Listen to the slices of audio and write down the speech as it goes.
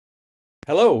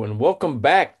Hello, and welcome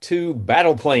back to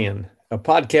Battle Plan, a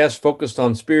podcast focused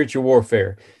on spiritual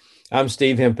warfare. I'm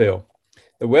Steve Hemphill.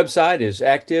 The website is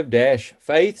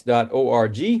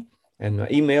active-faith.org, and my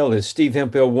email is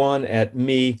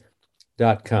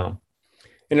stevehemphill1@me.com.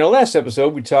 In our last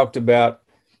episode, we talked about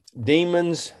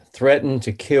demons threaten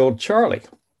to kill Charlie.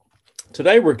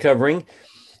 Today, we're covering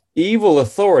evil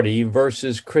authority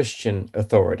versus Christian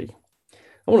authority.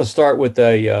 I want to start with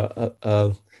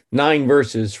a 9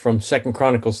 verses from 2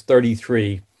 Chronicles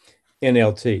 33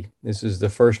 NLT. This is the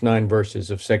first 9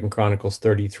 verses of 2 Chronicles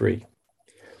 33.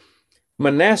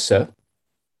 Manasseh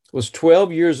was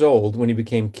 12 years old when he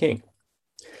became king,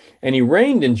 and he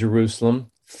reigned in Jerusalem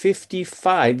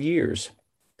 55 years.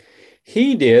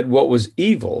 He did what was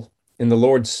evil in the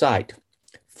Lord's sight,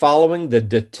 following the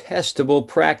detestable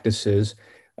practices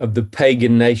of the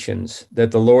pagan nations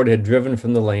that the Lord had driven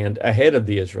from the land ahead of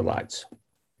the Israelites.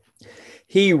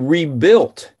 He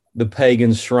rebuilt the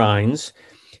pagan shrines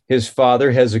his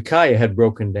father Hezekiah had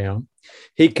broken down.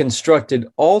 He constructed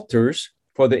altars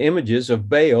for the images of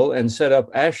Baal and set up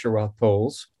Asherah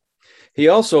poles. He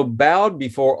also bowed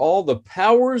before all the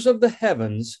powers of the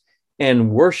heavens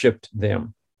and worshiped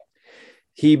them.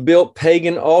 He built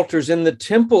pagan altars in the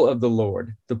temple of the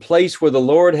Lord, the place where the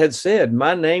Lord had said,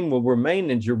 "My name will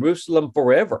remain in Jerusalem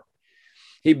forever."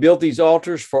 He built these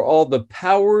altars for all the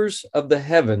powers of the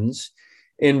heavens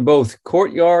in both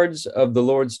courtyards of the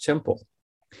Lord's temple.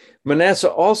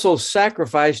 Manasseh also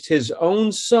sacrificed his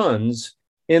own sons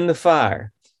in the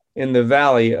fire in the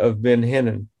valley of Ben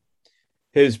Hinnom.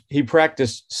 He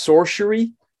practiced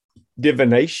sorcery,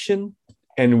 divination,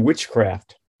 and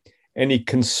witchcraft, and he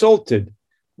consulted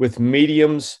with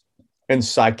mediums and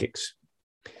psychics.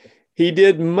 He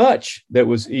did much that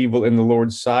was evil in the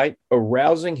Lord's sight,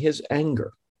 arousing his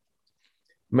anger.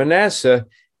 Manasseh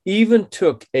even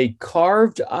took a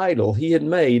carved idol he had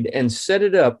made and set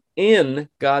it up in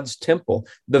God's temple,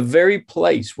 the very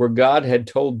place where God had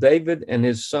told David and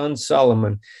his son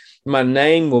Solomon, "My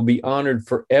name will be honored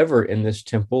forever in this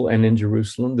temple and in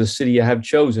Jerusalem, the city I have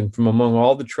chosen from among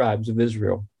all the tribes of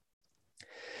Israel.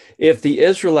 If the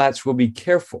Israelites will be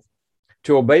careful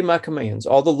to obey my commands,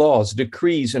 all the laws,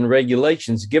 decrees, and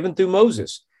regulations given through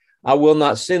Moses, I will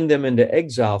not send them into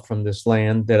exile from this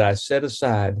land that I set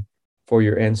aside for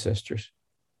your ancestors."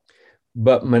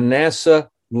 But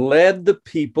Manasseh led the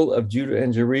people of Judah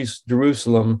and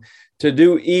Jerusalem to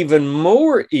do even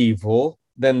more evil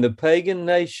than the pagan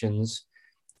nations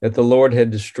that the Lord had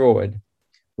destroyed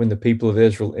when the people of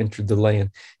Israel entered the land.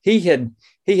 He had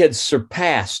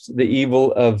surpassed the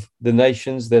evil of the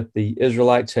nations that the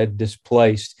Israelites had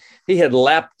displaced. He had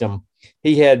lapped them.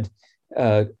 He had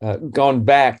gone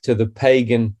back to the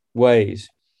pagan ways.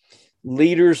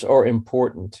 Leaders are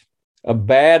important. A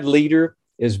bad leader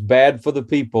is bad for the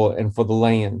people and for the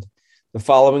land. The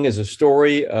following is a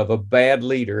story of a bad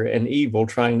leader and evil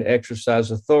trying to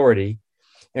exercise authority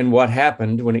and what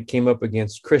happened when it came up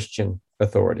against Christian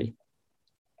authority.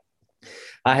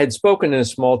 I had spoken in a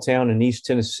small town in East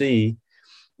Tennessee,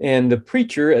 and the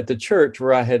preacher at the church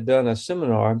where I had done a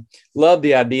seminar loved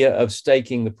the idea of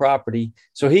staking the property.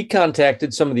 So he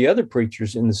contacted some of the other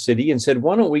preachers in the city and said,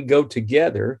 "Why don't we go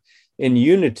together in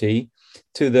unity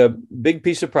to the big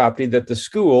piece of property that the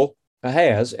school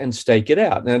has and stake it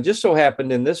out?" Now, it just so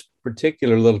happened in this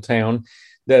particular little town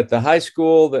that the high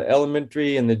school, the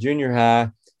elementary, and the junior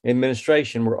high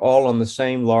administration were all on the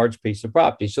same large piece of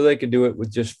property, so they could do it with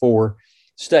just 4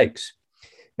 stakes.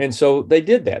 And so they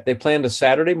did that. They planned a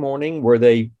Saturday morning where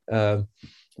they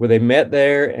met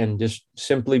there and just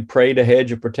simply prayed a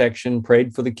hedge of protection,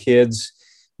 prayed for the kids,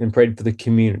 and prayed for the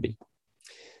community.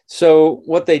 So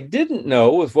what they didn't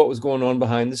know was what was going on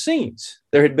behind the scenes.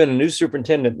 There had been a new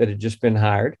superintendent that had just been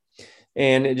hired,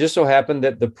 and it just so happened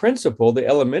that the principal, the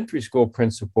elementary school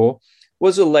principal,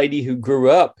 was a lady who grew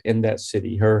up in that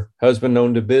city. Her husband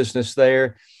owned a business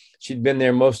there. She'd been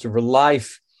there most of her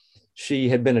life. She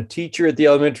had been a teacher at the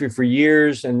elementary for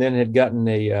years and then had gotten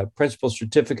a principal's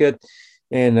certificate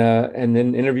and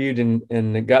then interviewed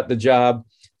and got the job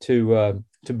to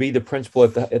be the principal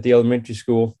at the elementary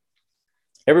school.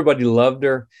 Everybody loved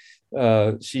her.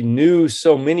 She knew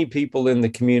so many people in the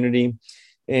community,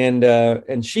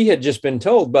 and she had just been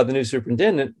told by the new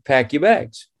superintendent, "Pack your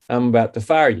bags. I'm about to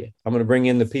fire you. I'm going to bring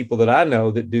in the people that I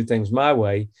know that do things my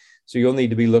way, so you'll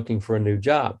need to be looking for a new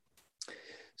job."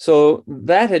 So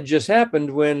that had just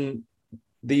happened when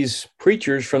these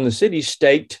preachers from the city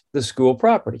staked the school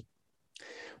property.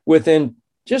 Within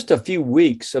just a few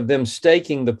weeks of them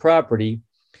staking the property,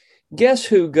 guess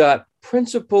who got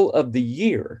Principal of the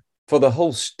Year for the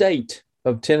whole state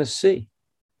of Tennessee?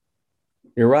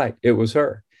 You're right, it was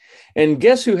her. And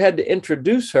guess who had to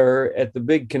introduce her at the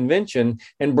big convention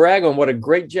and brag on what a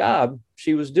great job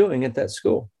she was doing at that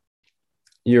school?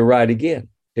 You're right again.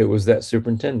 It was that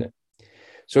superintendent.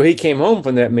 So he came home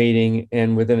from that meeting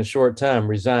and within a short time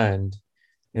resigned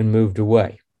and moved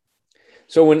away.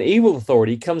 So when evil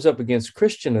authority comes up against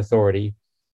Christian authority,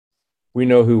 we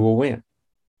know who will win.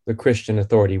 The Christian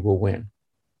authority will win.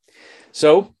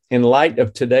 So in light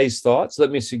of today's thoughts,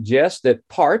 let me suggest that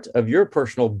part of your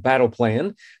personal battle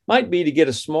plan might be to get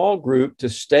a small group to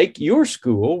stake your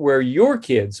school where your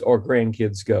kids or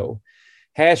grandkids go.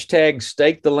 Hashtag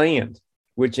stake the land,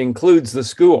 which includes the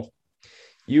school.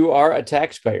 You are a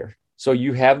taxpayer, so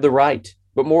you have the right.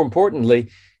 But more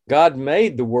importantly, God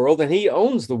made the world and he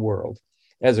owns the world.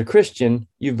 As a Christian,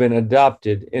 you've been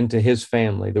adopted into his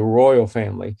family, the royal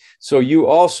family. So you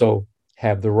also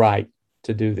have the right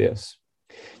to do this.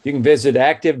 You can visit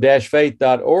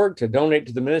active-faith.org to donate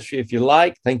to the ministry if you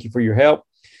like. Thank you for your help.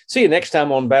 See you next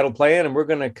time on Battle Plan, and we're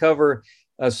going to cover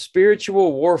a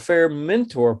spiritual warfare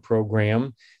mentor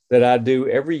program that I do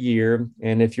every year.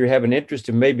 And if you have an interest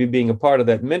in maybe being a part of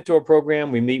that mentor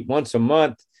program, we meet once a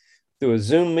month through a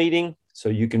Zoom meeting, so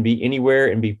you can be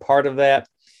anywhere and be part of that.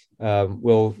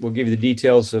 We'll give you the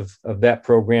details of that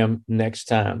program next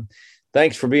time.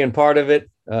 Thanks for being part of it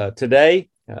today,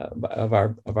 of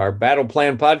our Battle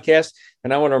Plan podcast.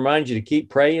 And I want to remind you to keep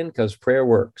praying because prayer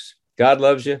works. God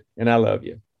loves you, and I love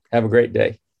you. Have a great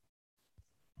day.